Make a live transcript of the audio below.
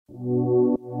The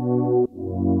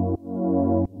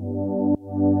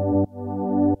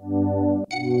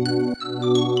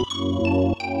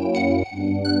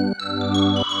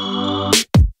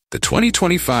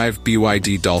 2025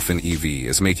 BYD Dolphin EV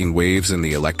is making waves in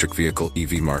the electric vehicle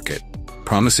EV market,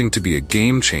 promising to be a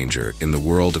game changer in the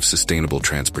world of sustainable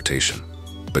transportation.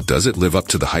 But does it live up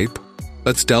to the hype?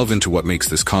 Let's delve into what makes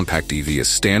this compact EV a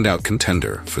standout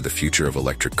contender for the future of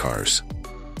electric cars.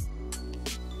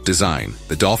 Design.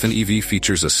 The Dolphin EV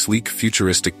features a sleek,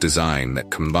 futuristic design that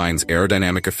combines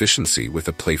aerodynamic efficiency with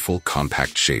a playful,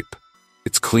 compact shape.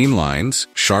 Its clean lines,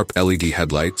 sharp LED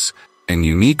headlights, and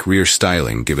unique rear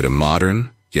styling give it a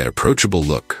modern, yet approachable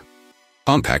look.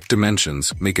 Compact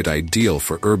dimensions make it ideal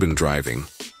for urban driving,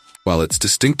 while its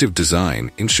distinctive design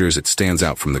ensures it stands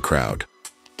out from the crowd.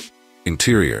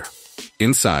 Interior.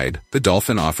 Inside, the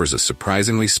Dolphin offers a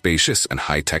surprisingly spacious and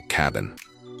high-tech cabin.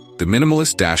 The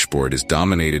minimalist dashboard is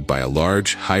dominated by a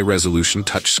large, high-resolution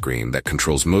touchscreen that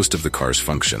controls most of the car's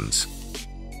functions.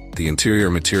 The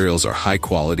interior materials are high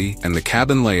quality, and the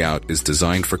cabin layout is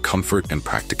designed for comfort and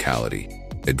practicality.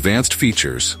 Advanced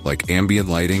features like ambient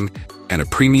lighting and a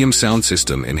premium sound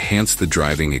system enhance the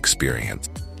driving experience.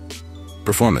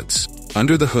 Performance.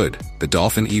 Under the hood, the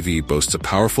Dolphin EV boasts a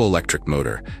powerful electric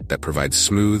motor that provides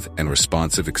smooth and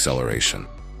responsive acceleration.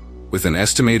 With an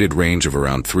estimated range of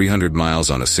around 300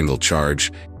 miles on a single charge,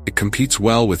 it competes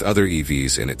well with other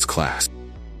EVs in its class.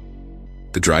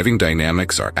 The driving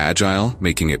dynamics are agile,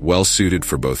 making it well-suited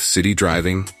for both city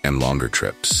driving and longer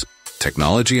trips.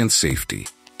 Technology and safety.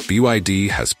 BYD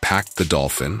has packed the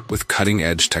Dolphin with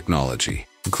cutting-edge technology,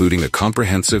 including a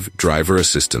comprehensive driver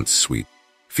assistance suite.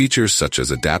 Features such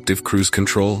as adaptive cruise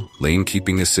control, lane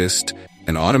keeping assist,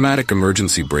 and automatic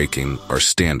emergency braking are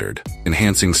standard,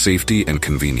 enhancing safety and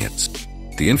convenience.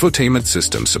 The infotainment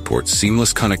system supports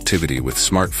seamless connectivity with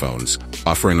smartphones,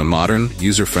 offering a modern,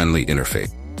 user-friendly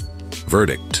interface.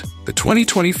 Verdict. The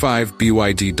 2025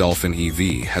 BYD Dolphin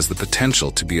EV has the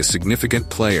potential to be a significant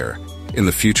player in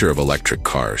the future of electric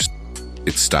cars.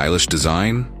 Its stylish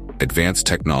design, advanced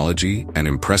technology, and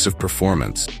impressive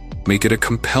performance make it a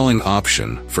compelling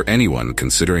option for anyone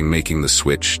considering making the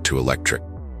switch to electric.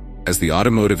 As the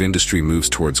automotive industry moves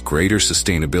towards greater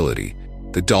sustainability,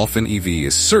 the Dolphin EV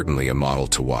is certainly a model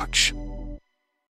to watch.